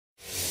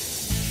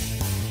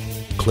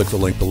click the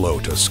link below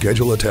to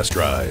schedule a test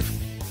drive.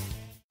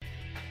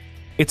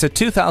 It's a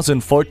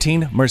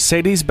 2014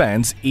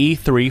 Mercedes-Benz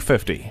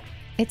E350.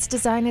 Its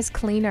design is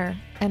cleaner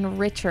and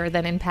richer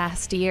than in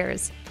past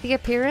years. The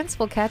appearance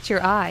will catch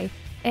your eye,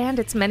 and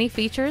its many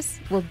features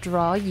will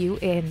draw you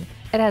in.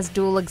 It has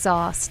dual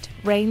exhaust,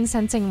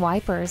 rain-sensing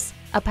wipers,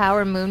 a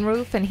power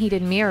moonroof, and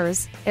heated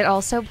mirrors. It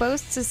also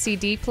boasts a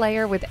CD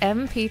player with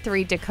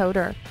MP3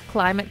 decoder,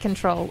 climate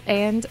control,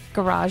 and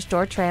garage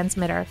door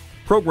transmitter.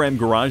 Program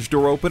garage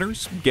door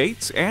openers,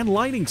 gates, and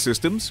lighting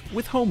systems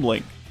with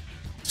HomeLink.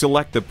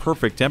 Select the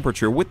perfect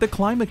temperature with the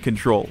climate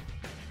control.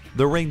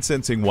 The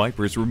rain-sensing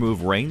wipers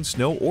remove rain,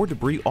 snow, or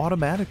debris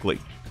automatically.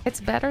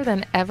 It's better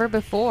than ever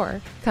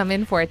before. Come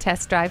in for a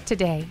test drive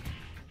today.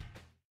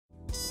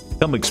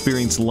 Come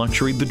experience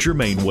luxury the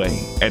Germain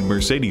way at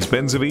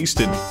Mercedes-Benz of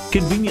Easton,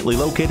 conveniently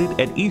located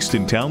at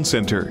Easton Town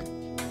Center.